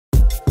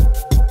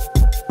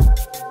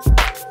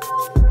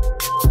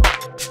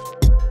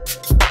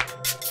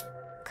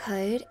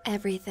covered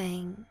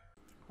everything.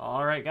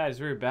 Alright guys,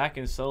 we're back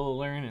in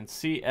SoloLearn and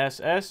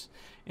CSS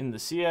in the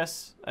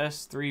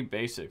CSS3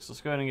 basics.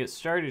 Let's go ahead and get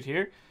started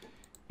here.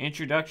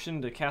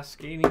 Introduction to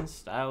Cascading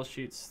Style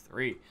Sheets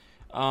 3.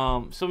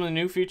 Some of the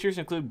new features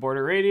include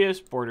border radius,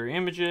 border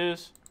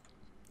images,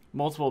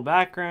 multiple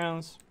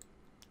backgrounds,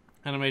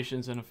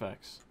 animations, and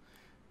effects.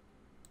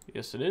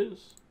 Yes, it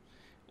is.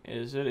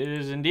 It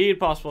is indeed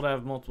possible to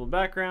have multiple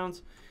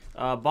backgrounds.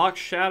 Box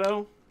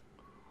shadow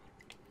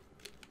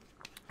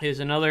is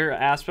another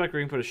aspect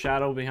where you can put a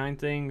shadow behind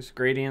things.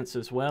 Gradients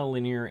as well,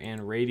 linear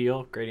and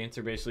radial. Gradients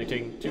are basically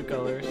taking two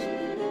colors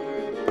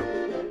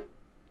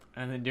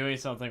and then doing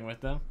something with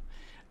them.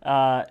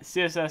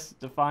 CSS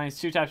defines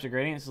two types of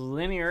gradients,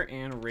 linear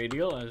and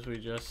radial, as we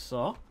just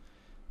saw.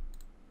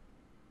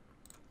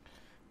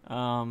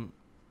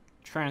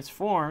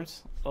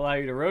 Transforms allow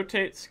you to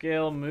rotate,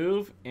 scale,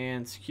 move,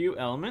 and skew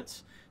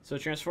elements. So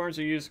transforms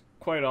are used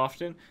quite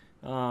often.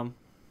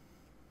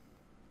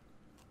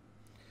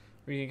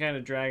 Where you can kind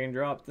of drag and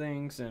drop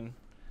things and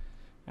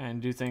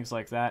do things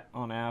like that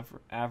on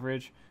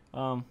average.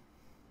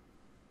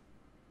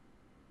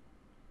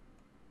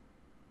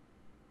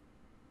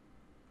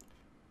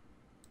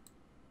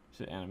 Is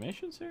it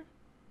animations here?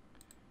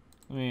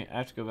 I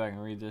have to go back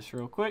and read this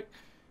real quick.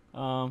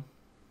 Oh,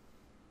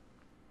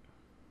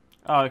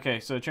 okay.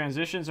 So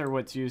transitions are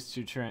what's used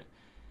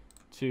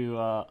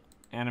to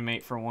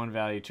animate from one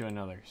value to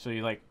another. So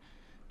you like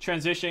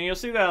transition. You'll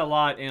see that a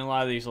lot in a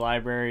lot of these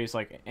libraries,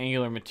 like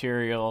Angular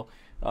Material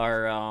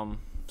or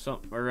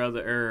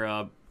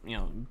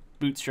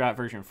Bootstrap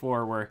version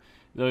 4, where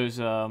those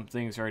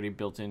things are already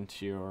built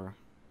into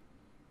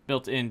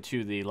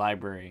the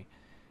library.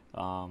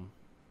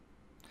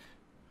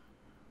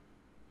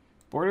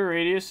 Border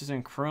radius is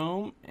in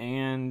Chrome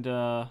and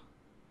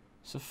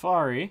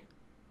Safari.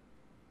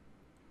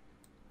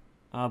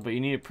 But you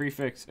need a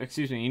prefix.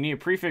 You need a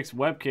prefix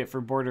WebKit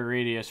for border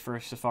radius for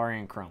Safari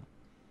and Chrome.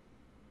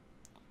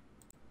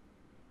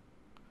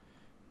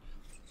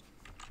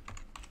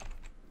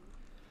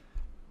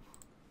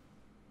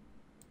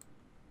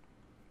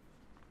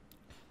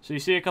 So you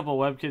see a couple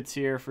WebKits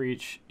here for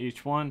each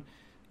one.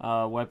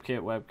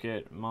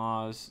 WebKit,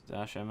 Moz-MS-O.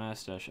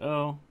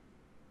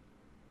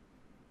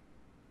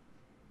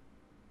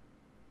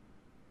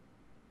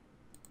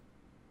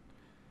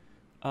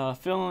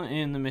 Fill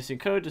in the missing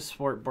code to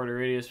support border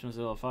radius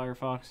Mozilla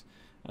Firefox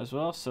as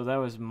well. So that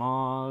was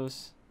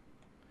Moz-border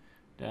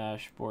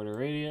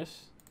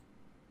radius.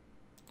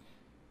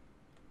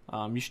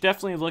 You should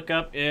definitely look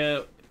up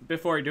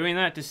before doing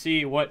that to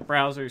see what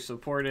browsers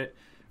support it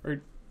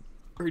or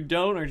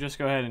don't, or just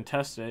go ahead and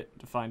test it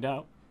to find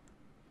out.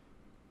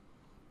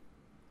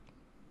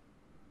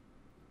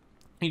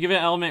 You give an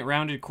element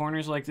rounded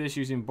corners like this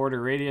using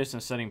border radius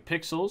and setting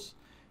pixels.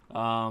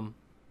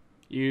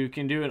 You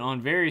can do it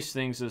on various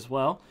things as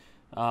well.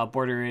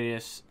 Border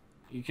radius,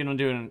 you can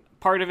do it in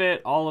part of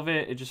it, all of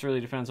it. It just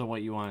really depends on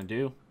what you want to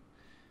do.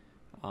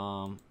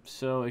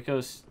 So it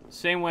goes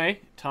same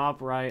way,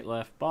 top, right,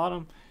 left,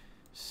 bottom.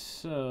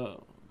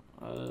 So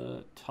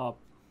top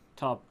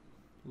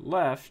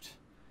left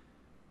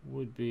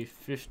would be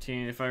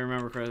 15, if I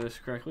remember this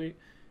correctly.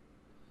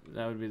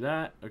 That would be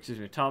that. Excuse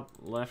me, top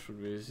left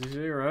would be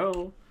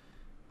 0.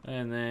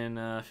 And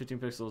then 15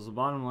 pixels the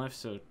bottom left,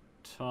 so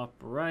top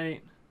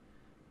right.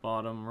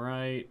 Bottom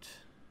right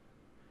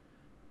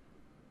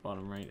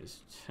is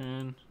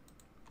 10,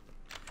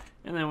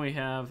 and then we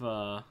have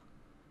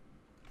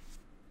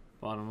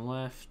bottom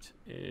left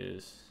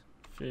is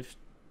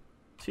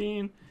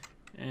 15,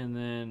 and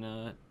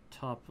then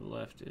top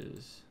left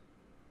is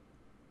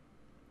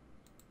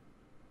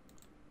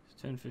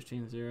 10,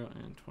 15, 0,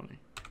 and 20.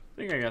 I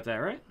think I got that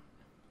right.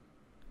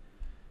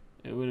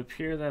 It would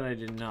appear that I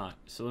did not.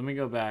 So let me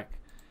go back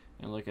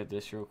and look at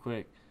this real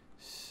quick.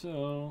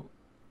 So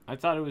I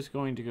thought it was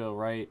going to go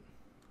right,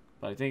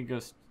 but I think it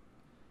goes,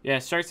 yeah,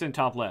 it starts in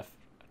top left.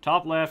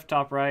 Top left,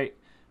 top right,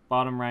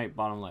 bottom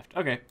left.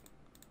 Okay.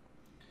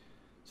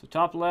 So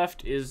top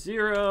left is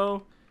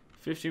 0,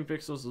 15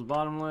 pixels is the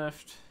bottom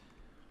left.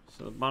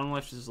 So the bottom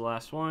left is the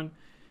last one.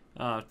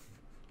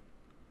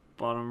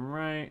 Bottom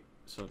right,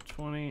 so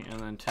 20, and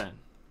then 10.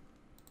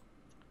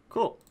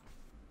 Cool.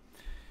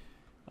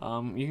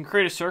 You can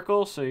create a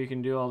circle, so you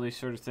can do all these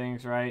sort of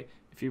things, right?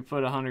 If you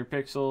put 100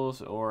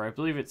 pixels, or I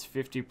believe it's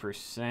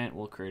 50%,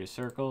 we'll create a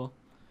circle.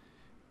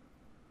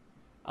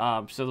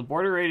 So the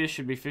border radius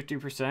should be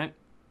 50%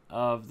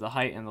 of the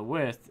height and the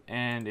width,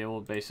 and it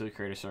will basically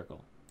create a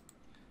circle.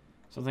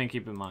 Something to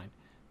keep in mind.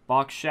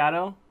 Box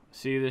shadow,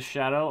 see this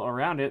shadow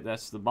around it,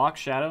 that's the box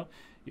shadow.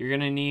 You're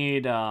going to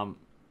need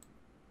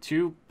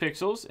 2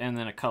 pixels and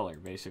then a color,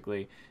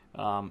 basically.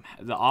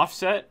 The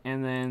offset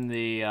and then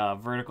the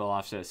vertical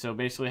offset. So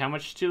basically, how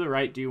much to the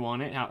right do you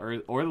want it,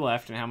 or the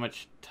left, and how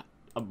much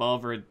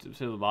above or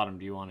to the bottom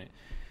do you want it?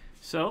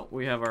 So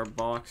we have our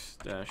box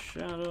dash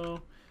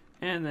shadow,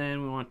 and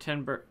then we want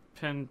 10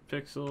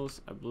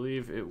 pixels. I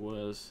believe it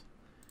was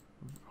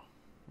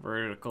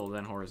vertical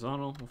then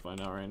horizontal. We'll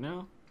find out right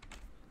now.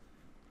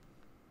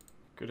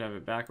 Could have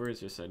it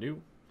backwards. Yes, I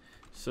do.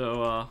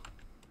 So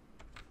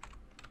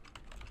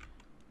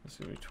It's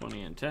going to be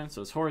 20 and 10.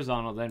 So it's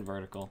horizontal, then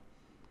vertical.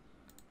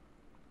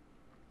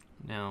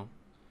 Now,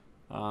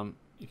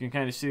 you can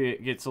kind of see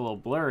it gets a little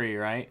blurry,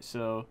 right?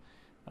 So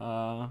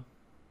you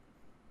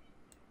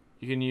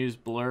can use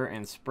blur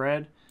and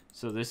spread.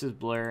 So this is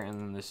blur and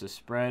then this is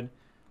spread.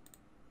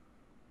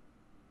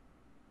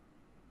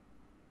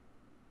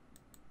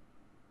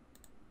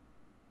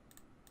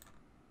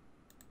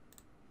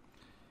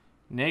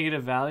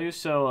 Negative values.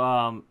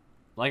 So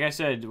like I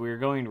said, we're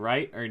going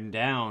right or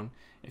down.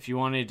 If you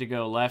wanted to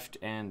go left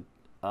and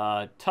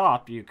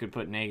top, you could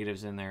put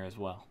negatives in there as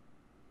well.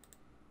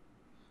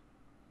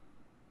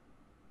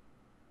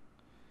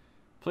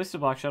 Place the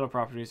box shadow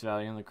properties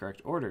value in the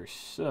correct order.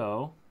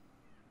 So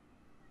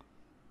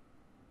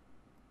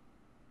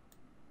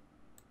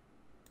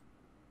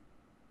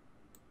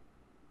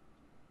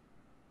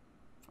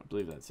I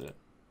believe that's it.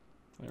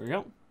 There we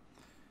go.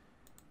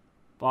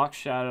 Box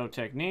shadow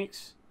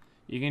techniques.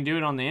 You can do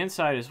it on the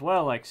inside as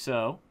well, like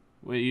so,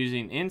 with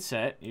using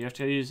inset. You have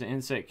to use the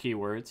inset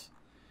keywords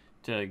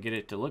to get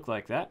it to look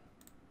like that.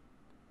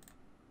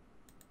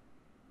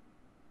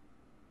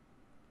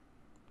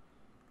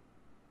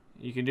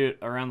 You can do it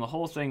around the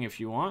whole thing if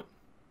you want.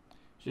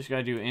 Just got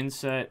to do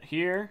inset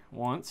here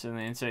once and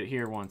then inset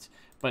here once.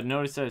 But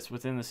notice that it's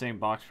within the same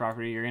box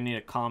property. You're going to need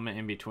a comma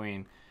in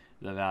between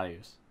the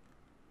values.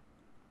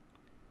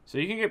 So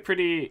you can get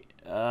pretty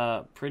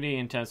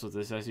intense with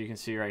this. As you can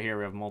see right here,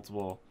 we have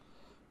multiple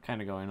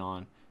kind of going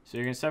on. So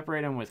you're going to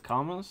separate them with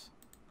commas.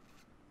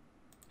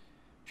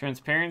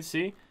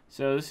 Transparency.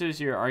 So this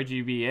is your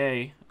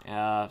RGBA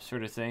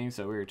sort of things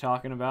that we were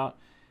talking about.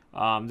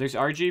 There's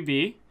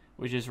RGB,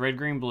 which is red,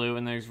 green, blue,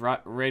 and there's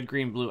red,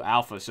 green, blue,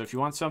 alpha. So if you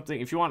want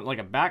something, if you want like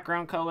a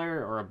background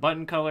color or a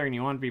button color and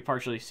you want it to be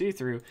partially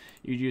see-through,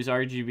 you'd use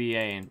RGBA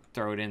and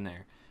throw it in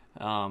there.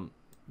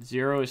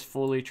 0 is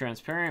fully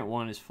transparent,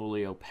 1 is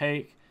fully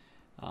opaque.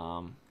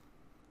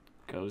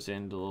 Goes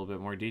into a little bit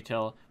more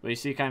detail, but you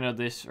see kind of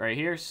this right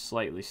here,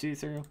 slightly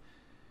see-through.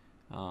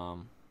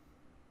 So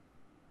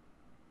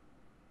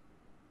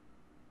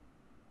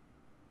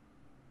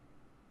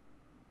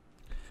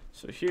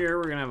here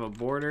we're gonna have a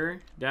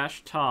border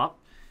dash top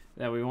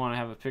that we want to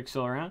have a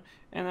pixel around,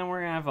 and then we're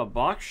gonna have a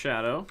box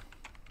shadow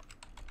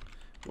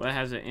that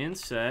has an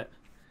inset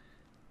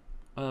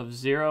of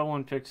 0,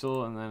 1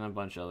 pixel, and then a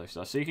bunch of other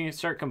stuff. So you can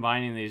start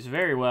combining these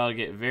very well to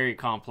get very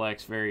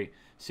complex very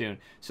soon.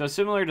 So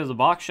similar to the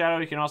box shadow,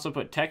 you can also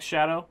put text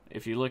shadow.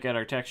 If you look at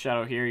our text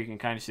shadow here, you can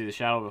kind of see the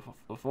shadow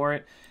before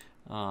it.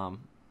 Let's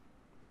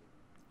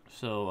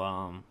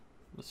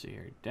see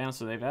here, down.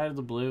 So they've added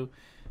the blue.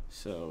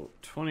 So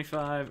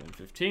 25 and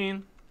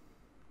 15.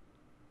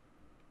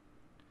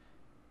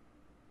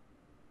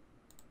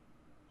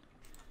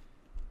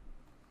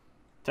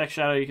 Text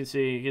shadow, you can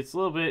see it gets a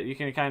little bit, you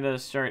can kind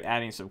of start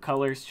adding some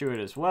colors to it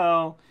as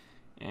well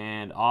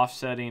and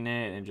offsetting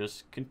it, and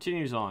just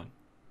continues on.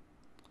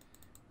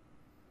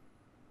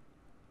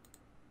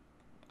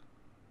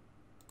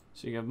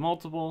 So you have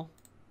multiple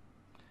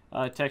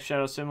text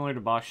shadows similar to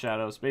box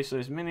shadows, basically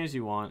as many as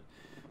you want.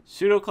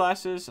 Pseudo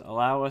classes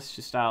allow us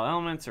to style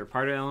elements or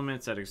part of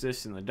elements that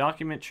exist in the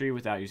document tree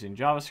without using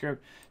JavaScript.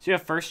 So you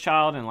have first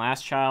child and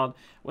last child.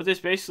 What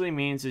this basically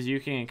means is you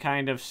can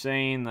kind of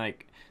saying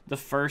like the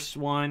first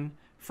one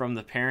from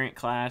the parent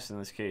class. In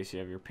this case, you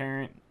have your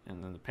parent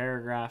and then the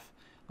paragraph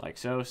like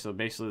so. So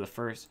basically the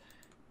first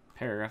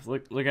paragraph.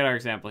 Look at our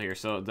example here.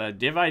 So the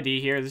div ID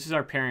here, this is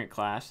our parent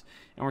class,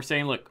 and we're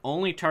saying, look,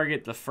 only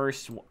target the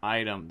first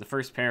item, the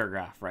first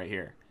paragraph right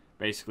here.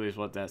 Basically is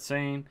what that's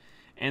saying.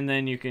 And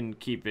then you can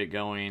keep it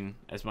going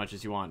as much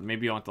as you want.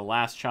 Maybe you want the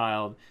last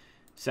child,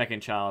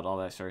 second child, all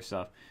that sort of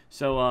stuff.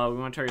 So we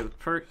want to target the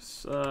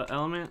first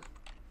element.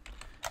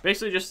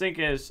 Basically just think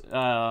as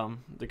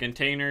the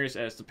containers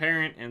as the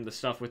parent and the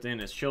stuff within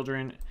as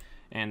children,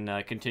 and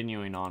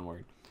continuing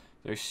onward.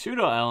 There's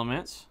pseudo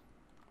elements.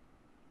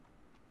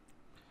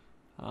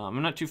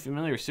 I'm not too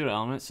familiar with pseudo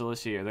elements, so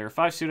let's see here. There are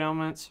 5 pseudo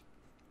elements,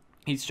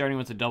 each starting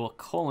with a double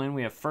colon.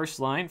 We have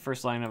first line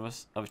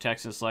of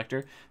text in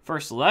selector.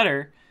 First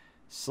letter,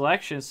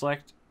 selection,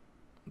 select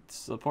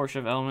it's the portion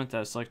of element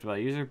that is selected by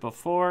the user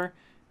before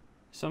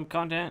some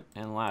content,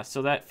 and last.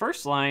 So that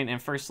first line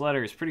and first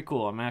letter is pretty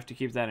cool. I'm gonna have to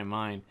keep that in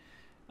mind.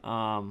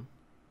 So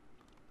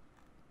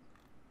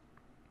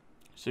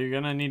you're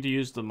gonna need to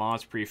use the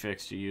mods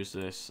prefix to use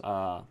this,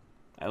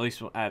 at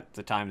least at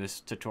the time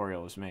this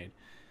tutorial was made.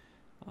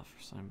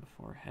 First line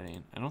before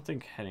heading. I don't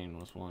think heading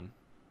was one.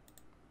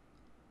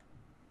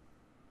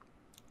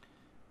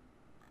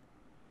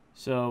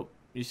 So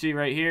you see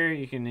right here,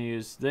 you can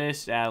use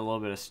this to add a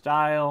little bit of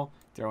style,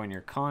 throw in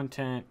your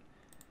content.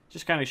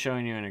 Just kind of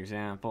showing you an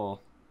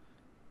example.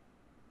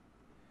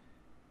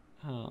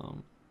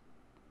 Add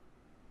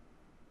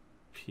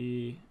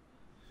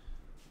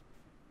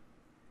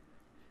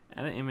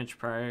an image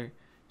prior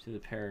to the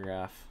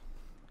paragraph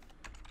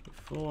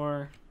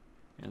before,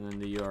 and then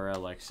the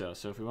URL like so.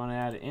 So if we want to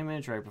add an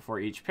image right before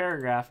each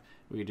paragraph,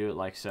 we can do it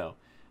like so.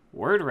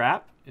 Word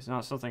wrap is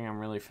not something I'm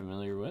really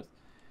familiar with.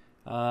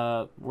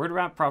 Word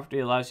wrap property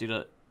allows you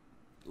to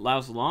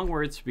allows long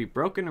words to be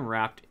broken and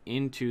wrapped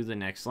into the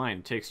next line.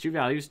 It takes two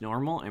values,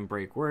 normal and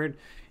break word.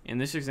 In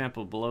this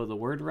example below, the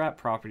word wrap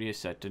property is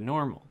set to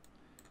normal.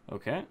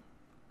 Okay.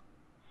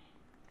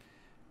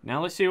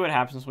 Now let's see what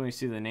happens when we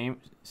see the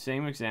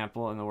same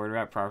example and the word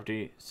wrap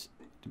property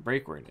to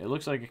break word. It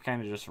looks like it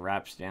kind of just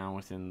wraps down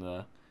within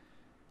the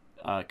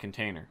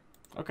container.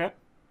 Okay.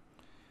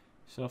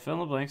 So fill in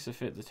the blanks to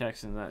fit the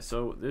text in that.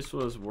 So this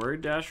was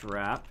word dash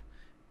wrap,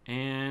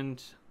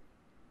 and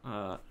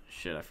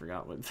shit, I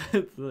forgot what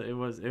it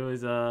was. It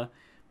was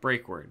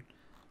break word.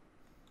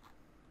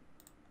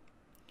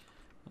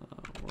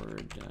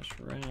 Word dash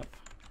wrap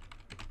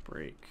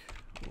break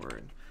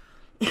word.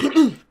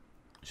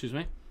 Excuse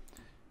me.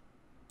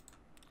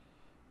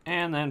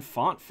 And then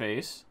font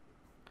face.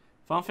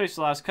 Font face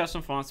allows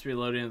custom fonts to be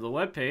loaded into the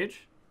web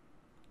page.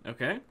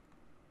 Okay.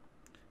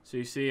 So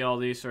you see all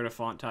these sort of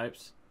font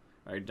types.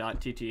 All right,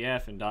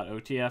 .ttf and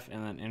 .otf,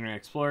 and then Internet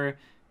Explorer,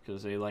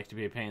 because they like to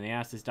be a pain in the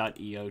ass, is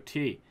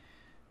 .eot.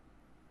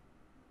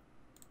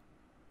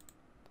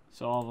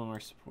 So all of them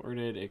are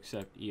supported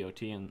except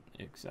EOT, and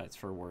that's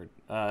for Word.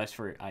 That's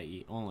for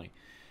IE only.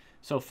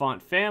 So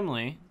font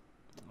family,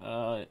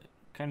 kind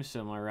of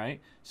similar,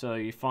 right? So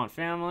you font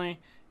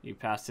family, you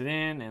pass it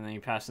in, and then you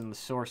pass in the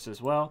source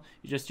as well.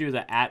 You just do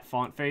the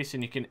 @font face,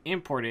 and you can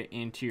import it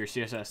into your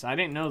CSS. I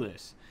didn't know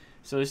this,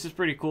 so this is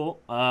pretty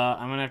cool.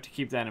 I'm gonna have to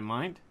keep that in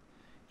mind.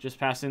 Just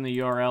pass in the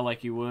URL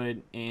like you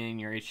would in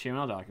your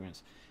HTML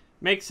documents.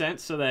 Makes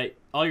sense, so that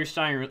all your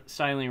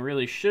styling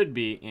really should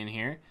be in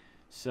here.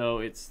 So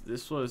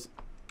this was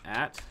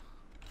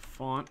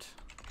 @font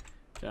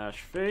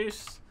dash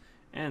face,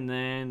 and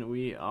then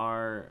we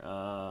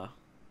are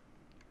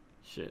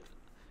shit.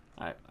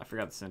 I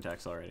forgot the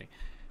syntax already.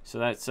 So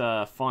that's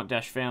font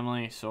dash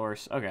family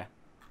source. Okay.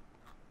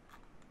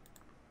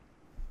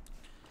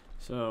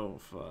 So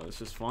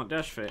this is font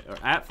dash face, or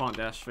 @font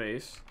dash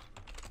face.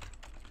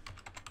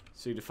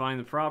 So you define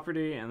the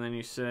property, and then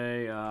you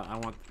say I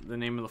want the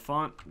name of the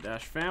font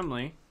dash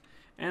family,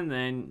 and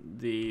then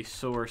the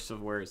source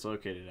of where it's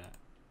located at.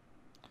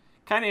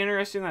 Kind of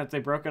interesting that they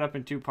broke it up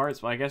in two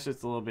parts, but I guess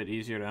it's a little bit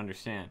easier to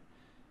understand.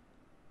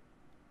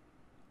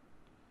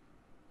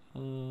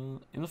 In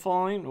the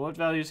following, what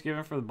value is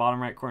given for the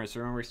bottom right corner?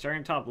 So remember, we're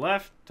starting top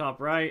left, top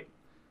right,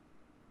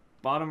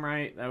 bottom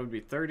right, that would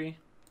be 30.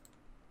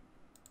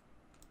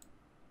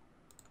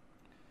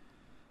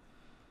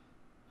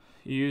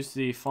 You use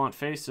the font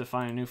face to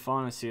find a new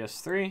font in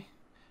CS3.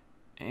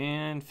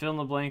 And fill in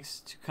the blanks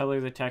to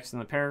color the text in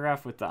the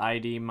paragraph with the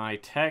ID my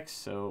text.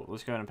 So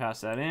let's go ahead and pass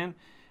that in.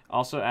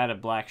 Also add a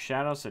black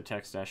shadow, so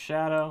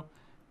text-shadow.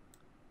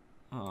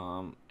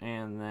 And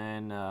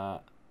then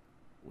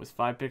with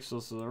 5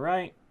 pixels to the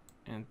right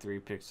and 3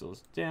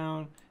 pixels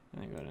down.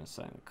 And then go ahead and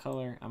assign the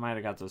color. I might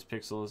have got those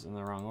pixels in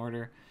the wrong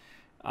order.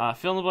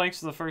 Fill in the blanks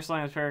to the first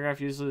line of the paragraph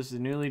uses the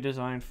newly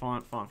designed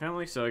font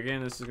family. So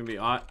again, this is going to be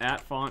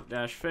 @font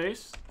dash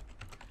face.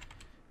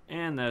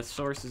 And the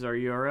source is our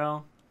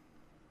URL.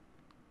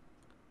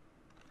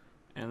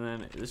 And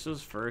then this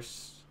was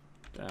first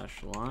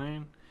dash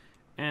line,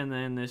 and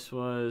then this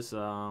was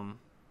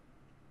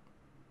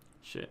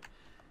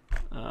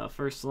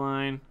first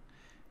line,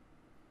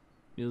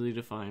 newly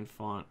defined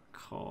font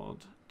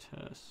called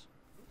test.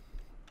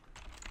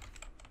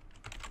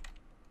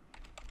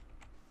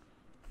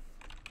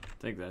 I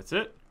think that's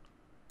it.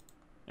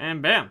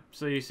 And bam!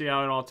 So you see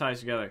how it all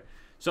ties together.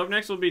 So up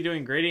next we'll be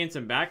doing gradients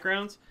and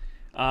backgrounds.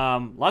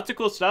 Lots of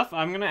cool stuff.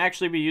 I'm going to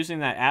actually be using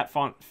that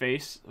 @font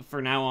face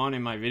for now on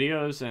in my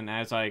videos, and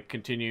as I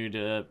continue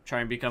to try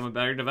and become a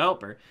better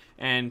developer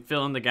and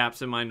fill in the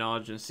gaps in my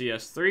knowledge in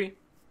CS3,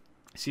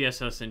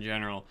 CSS in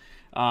general.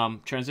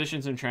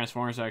 Transitions and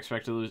transforms I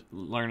expect to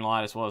learn a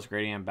lot, as well as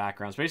gradient and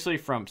backgrounds. Basically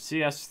from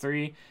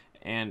CS3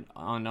 and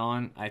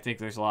on, I think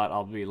there's a lot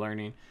I'll be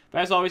learning.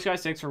 But as always,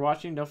 guys, thanks for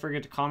watching. Don't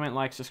forget to comment,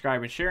 like,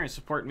 subscribe, and share, and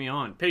support me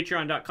on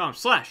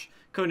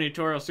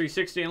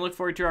patreon.com/CodingTutorials360, and look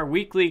forward to our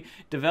weekly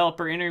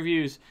developer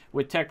interviews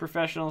with tech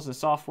professionals and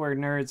software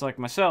nerds like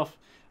myself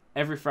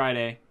every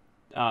Friday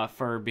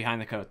for Behind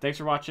the Code. Thanks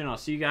for watching. I'll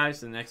see you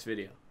guys in the next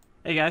video.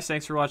 Hey guys,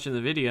 thanks for watching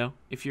the video.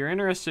 If you're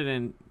interested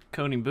in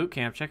coding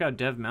bootcamp, check out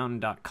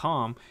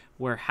devmountain.com,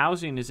 where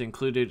housing is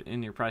included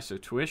in your price of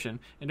tuition.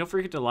 And don't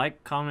forget to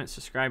like, comment,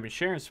 subscribe, and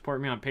share, and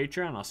support me on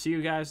Patreon. I'll see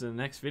you guys in the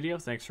next video.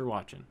 Thanks for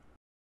watching.